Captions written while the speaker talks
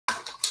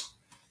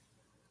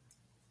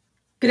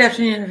Good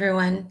afternoon,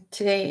 everyone.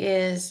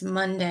 Today is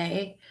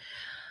Monday.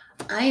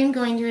 I am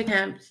going to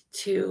attempt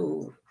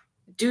to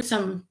do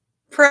some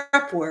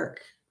prep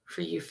work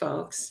for you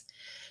folks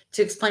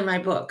to explain my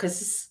book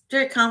because it's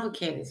very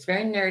complicated. It's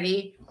very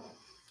nerdy,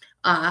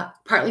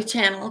 partly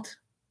channeled.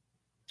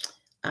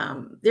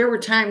 There were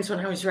times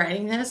when I was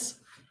writing this,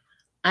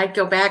 I'd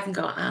go back and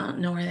go, I don't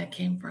know where that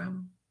came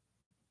from,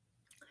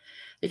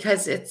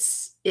 because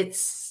it's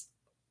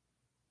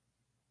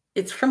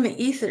from the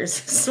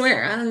ethers. I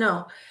swear, I don't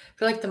know.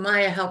 I feel like the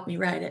Maya helped me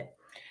write it.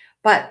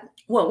 But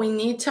what we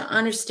need to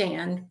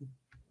understand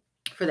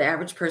for the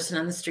average person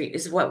on the street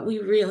is what we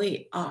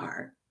really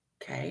are.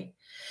 Okay.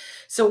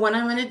 So what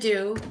I'm going to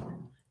do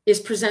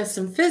is present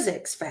some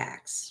physics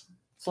facts.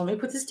 So let me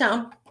put this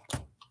down.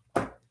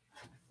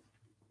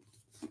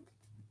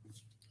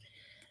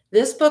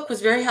 This book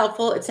was very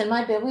helpful. It's in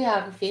my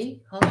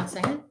bibliography. Hold on a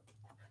second.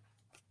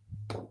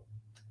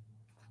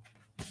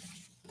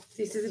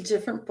 These are the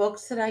different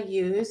books that I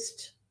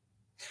used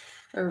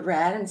or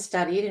read and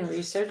studied and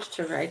researched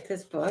to write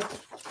this book.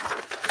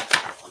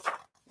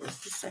 Where's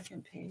the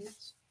second page?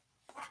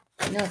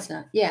 No, it's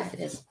not. Yeah,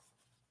 it is.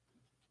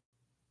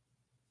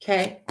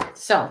 Okay,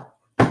 so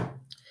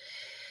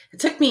it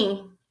took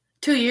me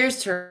 2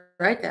 years to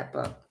write that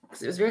book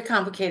because it was very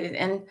complicated.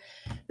 And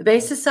the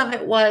basis of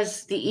it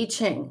was the I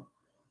Ching.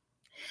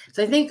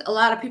 So I think a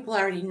lot of people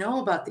already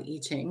know about the I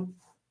Ching.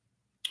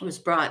 It was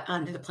brought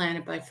onto the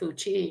planet by Fu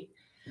Chi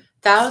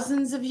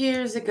thousands of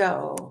years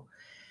ago,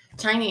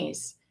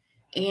 Chinese,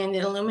 and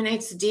it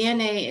illuminates the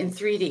DNA in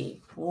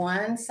 3D.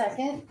 1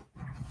 second.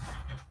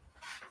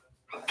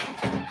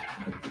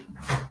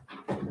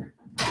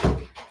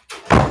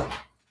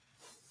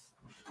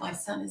 My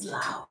son is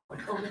loud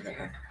over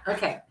there.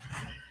 Okay.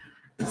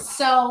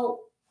 So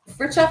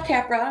Fritjof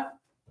Capra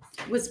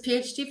was a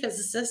PhD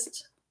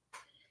physicist.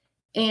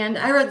 And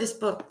I read this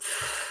book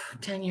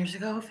 10 years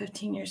ago,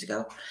 15 years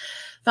ago.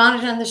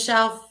 Found it on the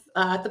shelf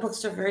at the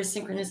bookstore very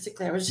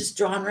synchronistically. I was just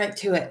drawn right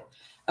to it.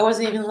 I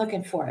wasn't even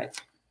looking for it.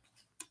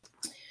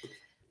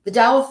 The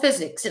Tao of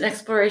Physics, an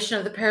exploration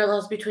of the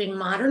parallels between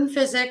modern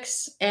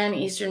physics and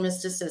Eastern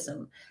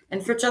mysticism.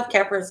 And Fritjof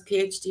Capra is a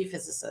PhD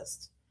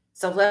physicist.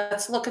 So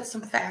let's look at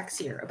some facts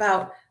here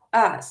about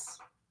us.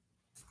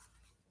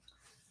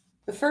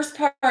 The first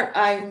part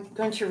I'm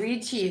going to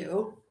read to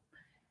you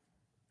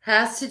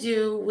has to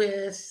do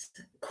with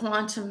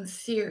quantum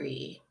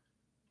theory.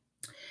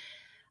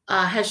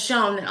 Has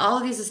shown that all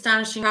of these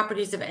astonishing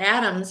properties of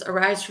atoms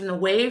arise from the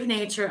wave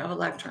nature of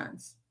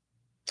electrons.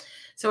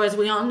 So as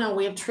we all know,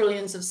 we have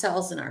trillions of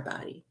cells in our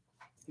body.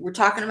 We're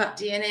talking about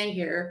DNA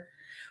here.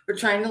 We're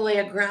trying to lay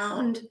a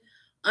ground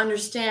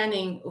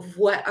understanding of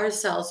what our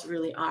cells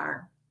really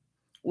are,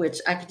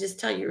 which I could just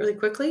tell you really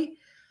quickly.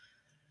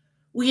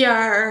 We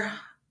are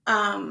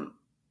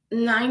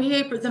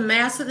 98%, the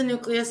mass of the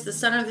nucleus, the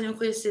center of the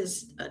nucleus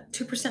is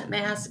 2%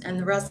 mass, and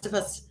the rest of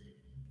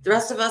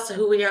us,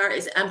 who we are,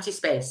 is empty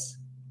space.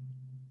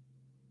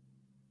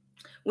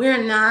 We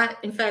are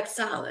not, in fact,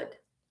 solid.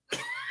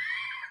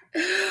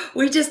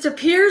 We just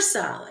appear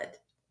solid.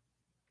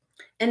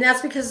 And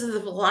that's because of the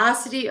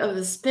velocity of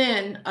the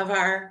spin of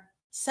our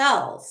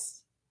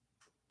cells.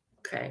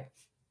 Okay.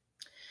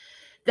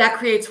 That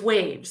creates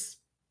waves.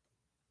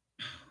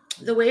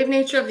 The wave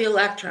nature of the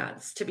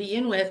electrons. To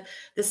begin with,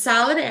 the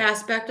solid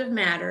aspect of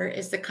matter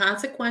is the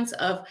consequence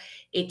of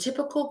a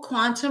typical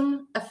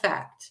quantum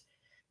effect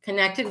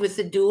connected with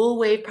the dual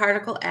wave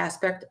particle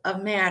aspect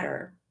of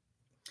matter,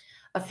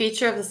 a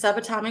feature of the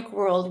subatomic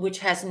world which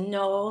has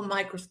no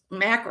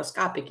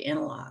macroscopic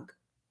analog.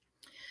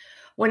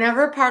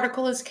 Whenever a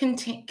particle is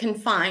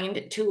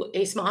confined to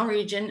a small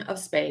region of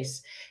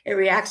space, it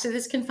reacts to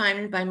this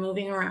confinement by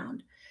moving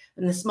around.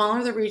 And the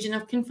smaller the region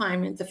of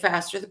confinement, the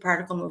faster the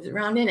particle moves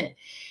around in it.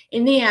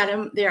 In the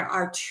atom, there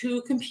are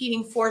two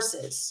competing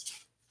forces.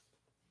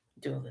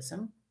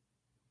 Dualism.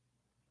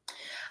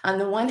 On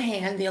the one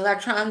hand, the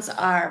electrons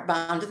are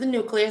bound to the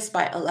nucleus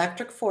by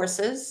electric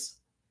forces,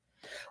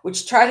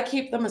 which try to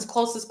keep them as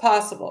close as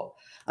possible.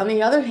 On the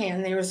other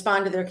hand, they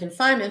respond to their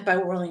confinement by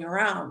whirling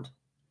around.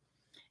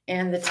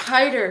 And the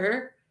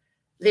tighter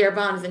they are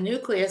bound to the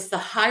nucleus, the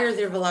higher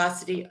their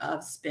velocity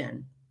of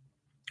spin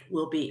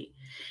will be.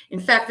 In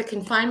fact, the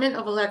confinement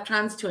of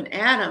electrons to an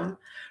atom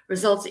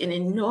results in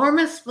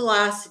enormous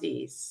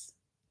velocities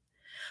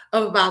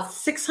of about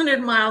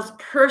 600 miles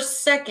per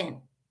second.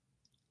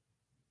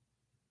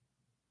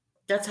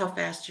 That's how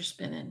fast you're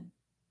spinning.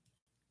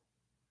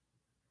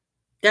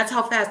 That's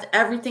how fast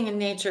everything in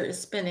nature is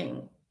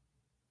spinning.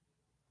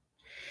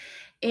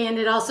 And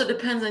it also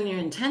depends on your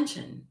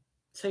intention.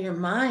 So your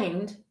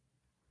mind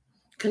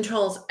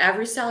controls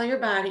every cell of your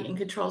body and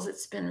controls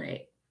its spin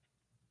rate.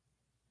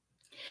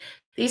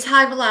 These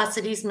high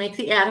velocities make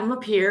the atom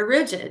appear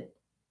rigid,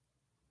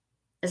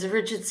 as a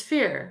rigid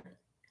sphere.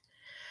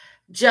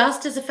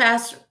 Just as a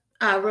fast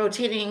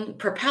rotating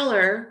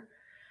propeller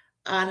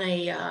on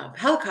a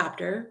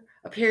helicopter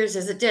appears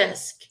as a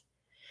disk.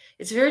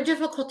 It's very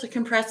difficult to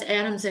compress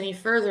atoms any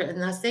further,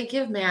 and thus they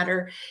give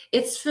matter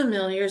its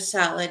familiar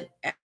solid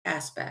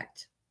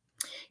aspect.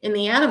 In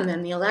the atom,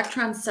 then, the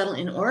electrons settle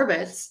in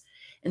orbits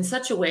in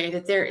such a way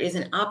that there is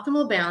an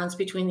optimal balance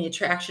between the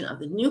attraction of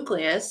the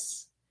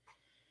nucleus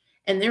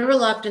and their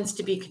reluctance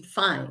to be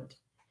confined.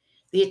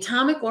 The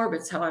atomic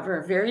orbits, however,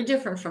 are very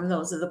different from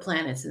those of the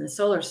planets in the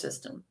solar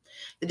system,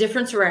 the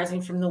difference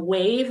arising from the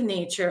wave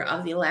nature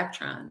of the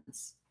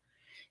electrons.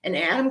 An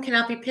atom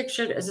cannot be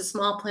pictured as a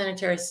small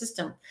planetary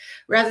system.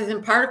 Rather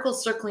than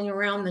particles circling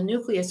around the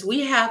nucleus,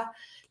 we have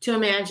to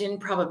imagine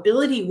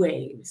probability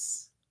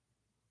waves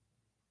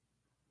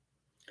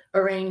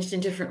arranged in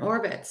different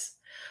orbits.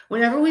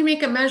 Whenever we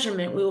make a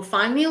measurement, we will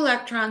find the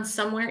electrons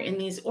somewhere in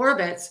these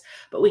orbits,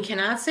 but we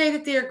cannot say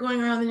that they are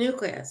going around the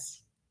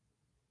nucleus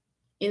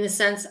in the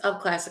sense of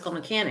classical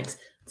mechanics.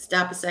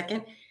 Stop a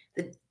second.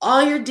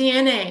 All your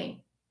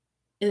DNA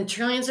in the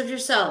trillions of your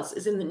cells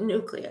is in the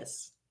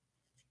nucleus.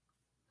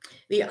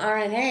 The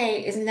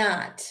RNA is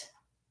not.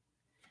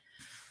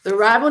 The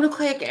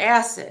ribonucleic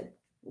acid,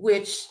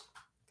 which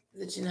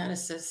the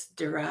geneticists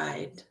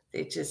deride,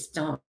 they just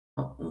don't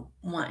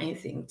want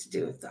anything to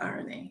do with the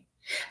RNA,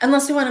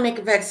 unless they want to make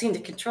a vaccine to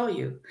control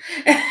you.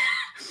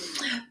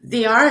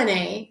 The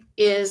RNA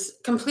is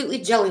completely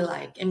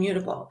jelly-like,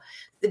 immutable.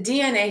 The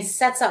DNA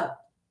sets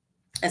up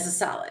as a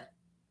solid.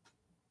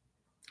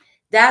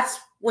 That's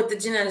what the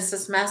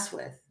geneticists mess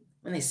with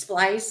when they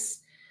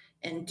splice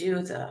and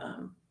do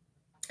the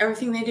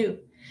everything they do.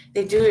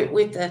 They do it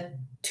with the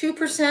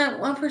 2%,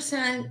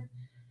 1%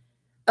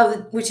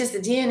 which is the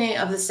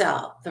DNA of the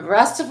cell. The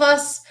rest of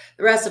us,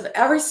 the rest of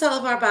every cell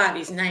of our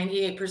bodies,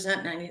 98%,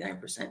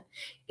 99%,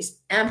 is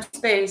empty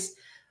space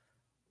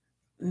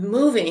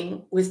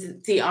moving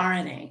with the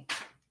RNA.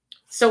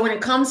 So when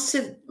it comes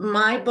to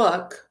my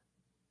book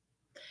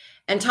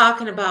and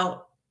talking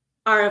about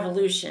our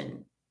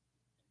evolution,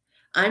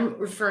 I'm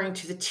referring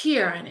to the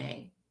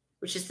tRNA,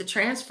 which is the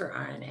transfer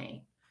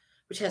RNA,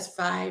 which has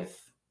 5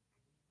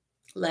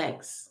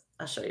 legs.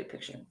 I'll show you a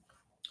picture.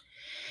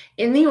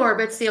 In the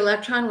orbits, the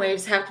electron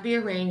waves have to be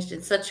arranged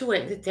in such a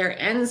way that their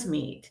ends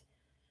meet,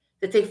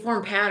 that they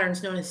form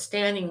patterns known as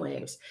standing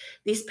waves.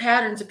 These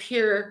patterns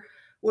appear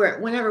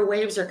whenever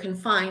waves are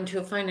confined to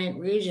a finite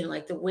region,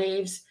 like the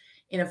waves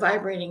in a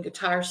vibrating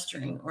guitar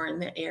string or in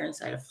the air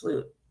inside a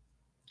flute.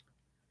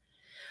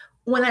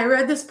 When I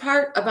read this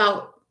part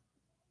about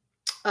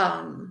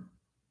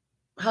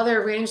how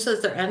they're arranged so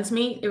that their ends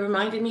meet, it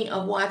reminded me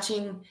of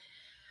watching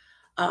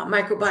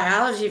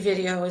microbiology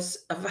videos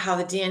of how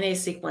the DNA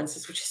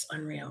sequences, which is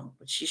unreal,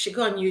 which you should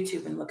go on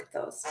YouTube and look at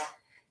those.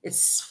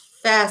 It's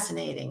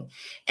fascinating.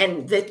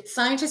 And the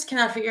scientists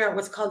cannot figure out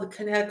what's called the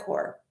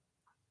kinetochore,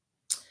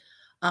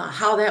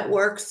 how that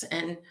works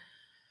and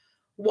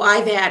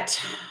why that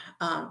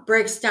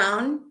breaks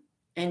down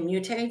and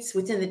mutates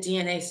within the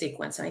DNA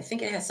sequence. And I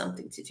think it has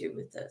something to do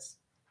with this.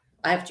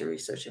 I have to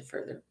research it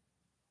further.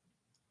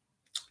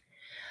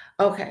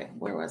 Okay,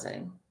 where was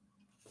I?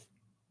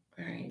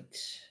 All right.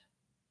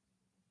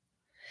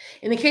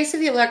 In the case of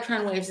the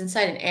electron waves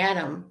inside an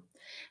atom,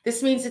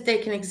 this means that they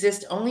can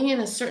exist only in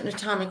a certain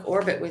atomic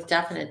orbit with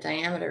definite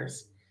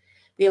diameters.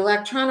 The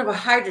electron of a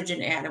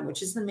hydrogen atom,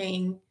 which is the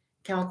main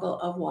chemical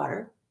of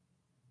water,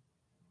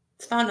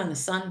 it's found on the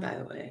sun, by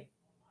the way,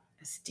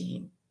 as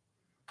steam.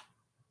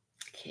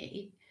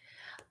 Okay.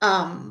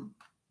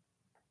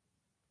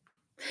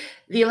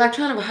 The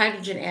electron of a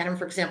hydrogen atom,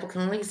 for example,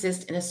 can only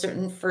exist in a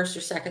certain first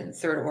or second and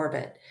third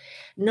orbit,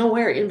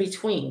 nowhere in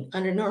between.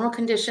 Under normal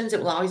conditions, it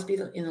will always be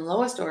in the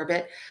lowest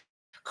orbit,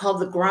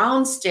 called the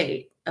ground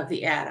state of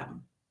the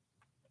atom.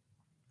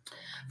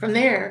 From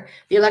there,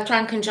 the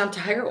electron can jump to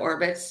higher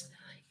orbits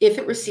if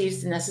it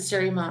receives the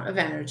necessary amount of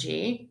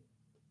energy,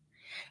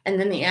 and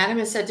then the atom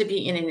is said to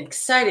be in an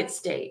excited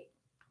state,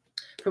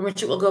 from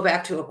which it will go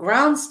back to a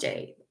ground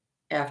state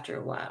after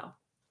a while.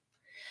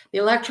 The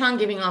electron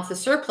giving off the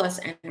surplus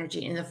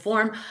energy in the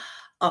form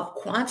of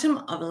quantum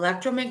of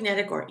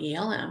electromagnetic, or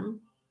ELM,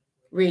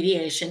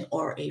 radiation,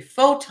 or a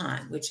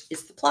photon, which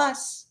is the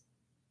plus.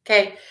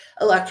 Okay,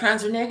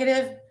 electrons are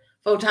negative,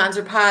 photons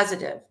are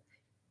positive.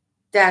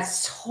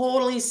 That's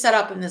totally set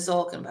up in the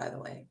Zolkin, by the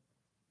way,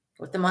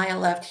 with the Maya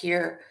left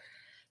here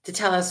to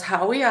tell us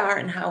how we are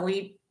and how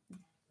we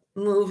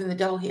move in the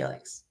double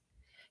helix.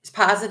 It's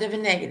positive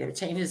and negative. It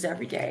changes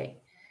every day.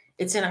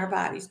 It's in our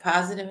bodies,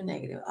 positive and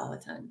negative all the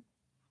time.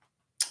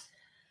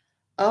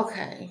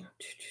 Okay.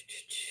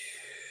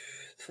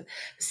 The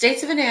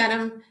states of an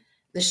atom,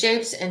 the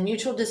shapes and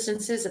mutual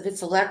distances of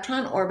its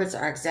electron orbits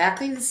are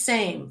exactly the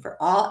same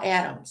for all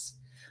atoms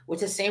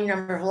with the same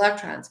number of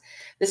electrons.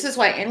 This is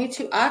why any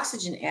 2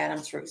 oxygen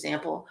atoms, for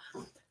example,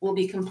 will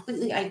be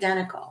completely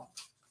identical.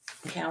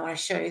 Okay, I want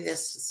to show you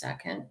this a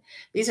second.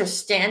 These are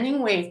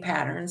standing wave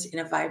patterns in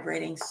a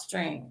vibrating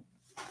string.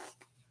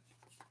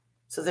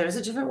 So there's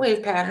a different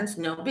wave patterns,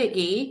 no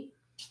biggie,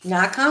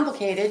 not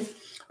complicated.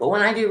 But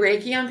when I do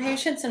Reiki on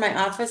patients in my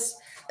office,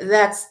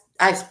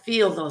 I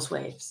feel those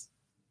waves.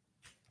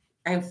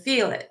 I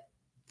feel it.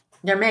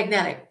 They're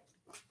magnetic.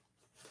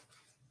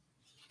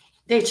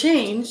 They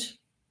change.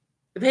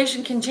 The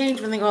patient can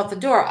change when they go out the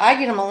door. I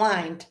get them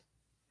aligned.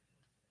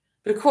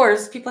 But of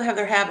course, people have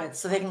their habits,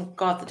 so they can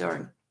go out the door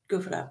and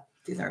goof it up,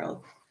 do their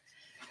own.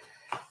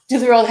 do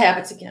their old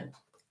habits again.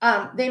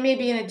 They may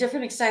be in a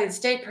different excited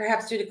state,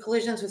 perhaps due to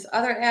collisions with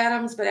other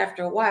atoms, but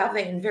after a while,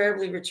 they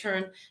invariably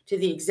return to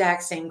the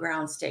exact same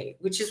ground state,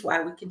 which is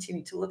why we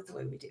continue to look the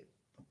way we do.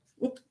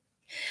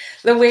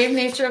 The wave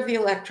nature of the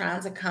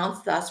electrons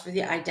accounts thus for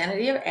the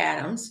identity of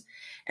atoms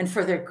and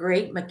for their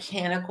great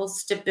mechanical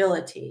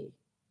stability.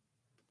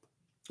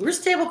 We're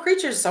stable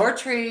creatures, so are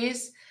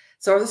trees,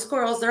 so are the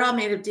squirrels. They're all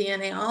made of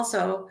DNA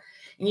also.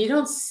 And you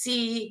don't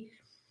see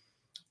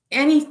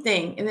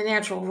anything in the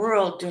natural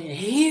world doing a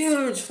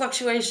huge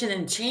fluctuation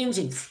and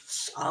changing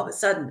all of a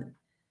sudden.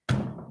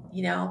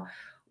 You know,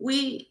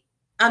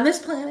 on this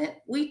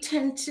planet, we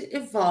tend to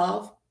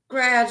evolve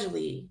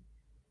gradually.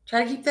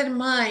 Try to keep that in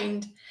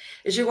mind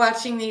as you're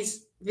watching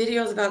these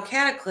videos about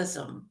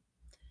cataclysm.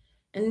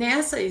 And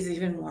NASA is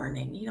even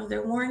warning,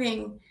 they're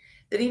warning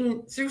that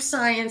even through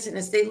science and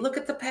as they look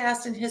at the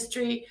past and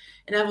history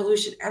and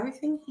evolution,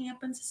 everything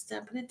happens a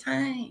step at a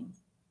time.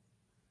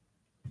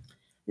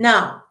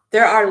 Now,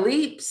 there are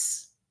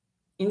leaps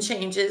in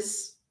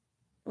changes,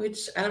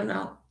 which I don't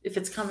know if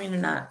it's coming or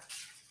not.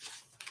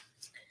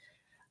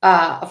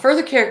 A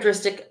further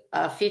characteristic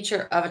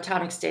feature of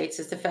atomic states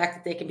is the fact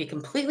that they can be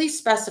completely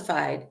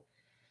specified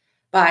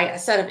by a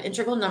set of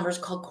integral numbers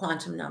called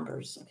quantum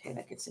numbers. Okay,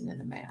 that gets into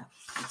the math.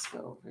 Let's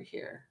go over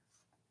here.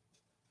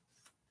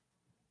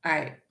 All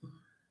right.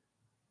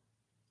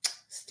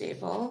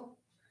 Stable.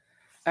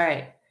 All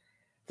right.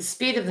 The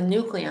speed of the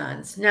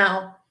nucleons.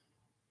 Now,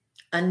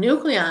 a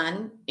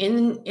nucleon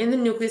in the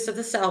nucleus of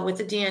the cell with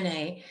the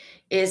DNA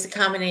is a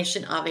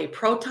combination of a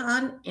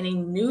proton and a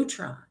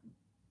neutron.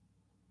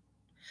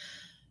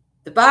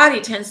 The body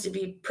tends to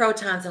be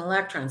protons and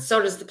electrons.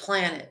 So does the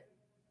planet.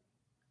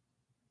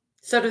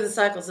 So do the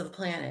cycles of the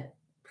planet.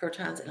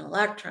 Protons and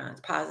electrons,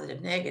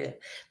 positive, negative.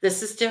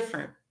 This is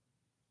different.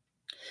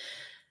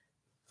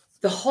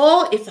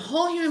 If the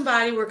whole human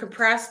body were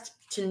compressed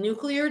to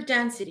nuclear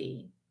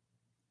density,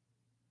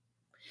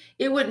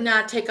 it would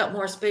not take up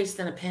more space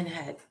than a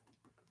pinhead.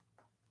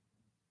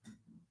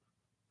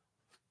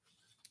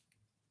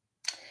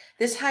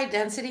 This high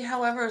density,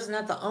 however, is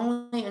not the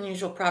only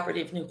unusual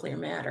property of nuclear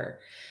matter,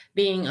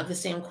 being of the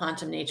same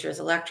quantum nature as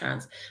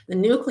electrons. The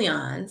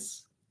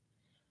nucleons,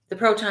 the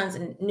protons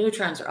and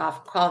neutrons are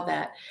often called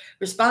that,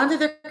 respond to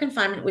their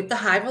confinement with the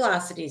high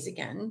velocities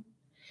again.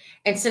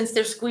 And since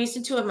they're squeezed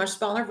into a much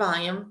smaller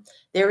volume,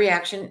 their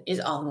reaction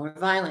is all more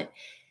violent.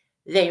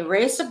 They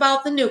race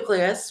about the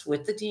nucleus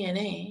with the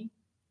DNA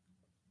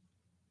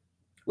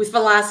with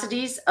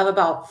velocities of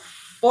about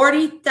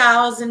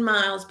 40,000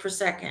 miles per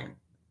second.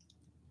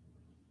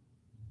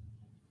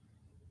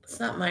 It's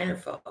not minor,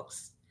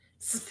 folks.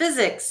 This is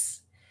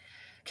physics.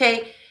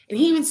 Okay. And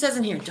he even says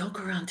in here, don't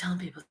go around telling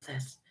people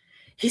this.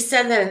 He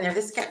said that in there.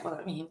 This guy,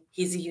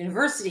 he's a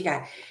university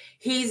guy.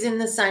 He's in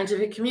the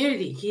scientific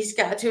community. He's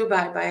got to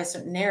abide by a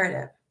certain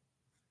narrative.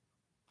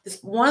 This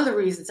is one of the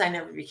reasons I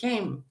never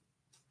became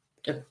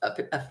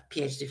a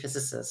PhD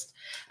physicist.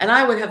 And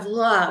I would have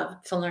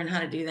loved to learn how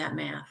to do that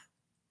math.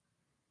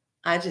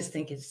 I just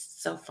think it's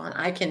so fun.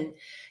 I can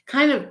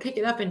kind of pick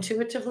it up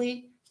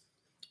intuitively,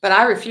 but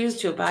I refuse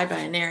to abide by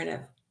a narrative.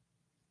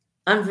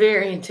 I'm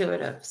very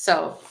intuitive.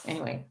 So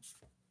anyway,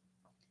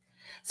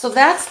 so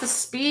that's the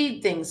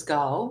speed things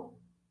go.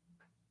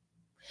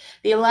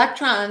 The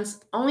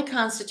electrons only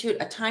constitute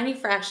a tiny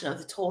fraction of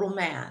the total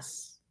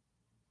mass,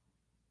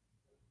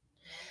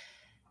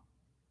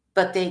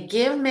 but they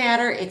give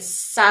matter its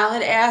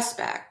solid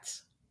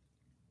aspect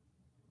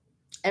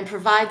and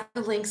provide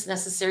the links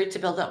necessary to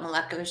build up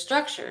molecular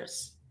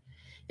structures.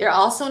 They're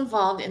also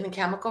involved in the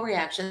chemical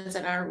reactions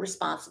and are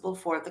responsible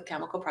for the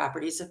chemical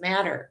properties of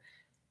matter.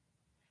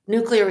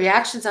 Nuclear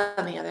reactions,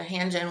 on the other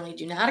hand, generally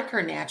do not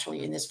occur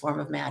naturally in this form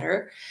of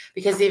matter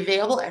because the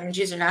available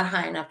energies are not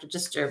high enough to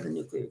disturb the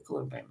nuclear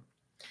equilibrium.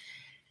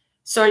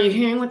 So are you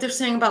hearing what they're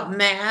saying about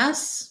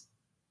mass?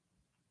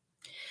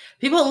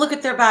 People look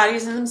at their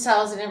bodies and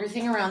themselves and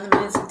everything around them,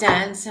 and it's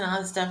dense and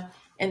all this stuff,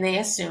 and they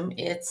assume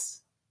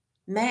it's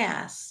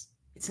mass.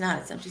 It's not.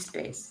 It's empty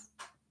space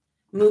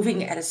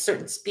moving at a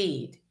certain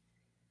speed,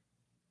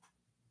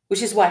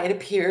 which is why it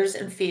appears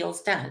and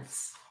feels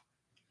dense.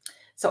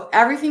 So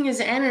everything is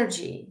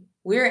energy.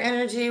 We're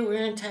energy,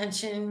 we're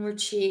intention, we're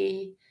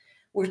chi,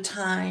 we're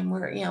time,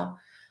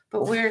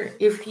 but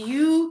if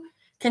you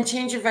can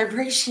change your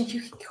vibration,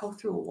 you can go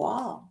through a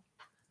wall.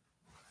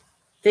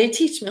 They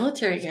teach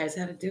military guys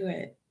how to do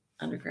it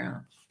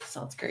underground.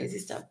 So it's crazy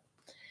stuff.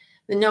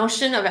 The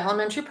notion of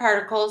elementary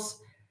particles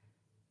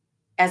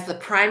as the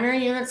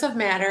primary units of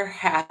matter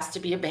has to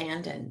be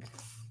abandoned.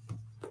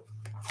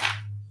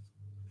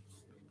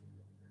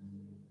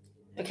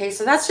 Okay,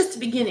 so that's just the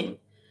beginning.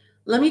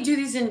 Let me do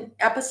these in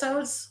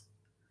episodes.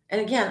 And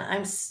again,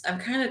 I'm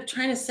kind of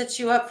trying to set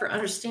you up for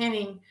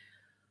understanding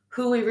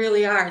who we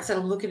really are instead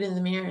of looking in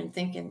the mirror and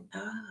thinking,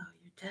 oh,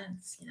 you're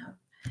dense,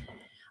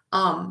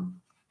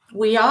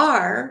 We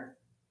are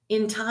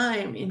in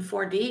time in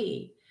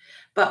 4D,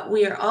 but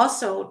we are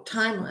also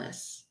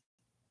timeless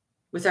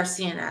with our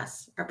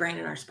CNS, our brain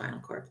and our spinal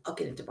cord. I'll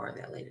get into more of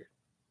that later.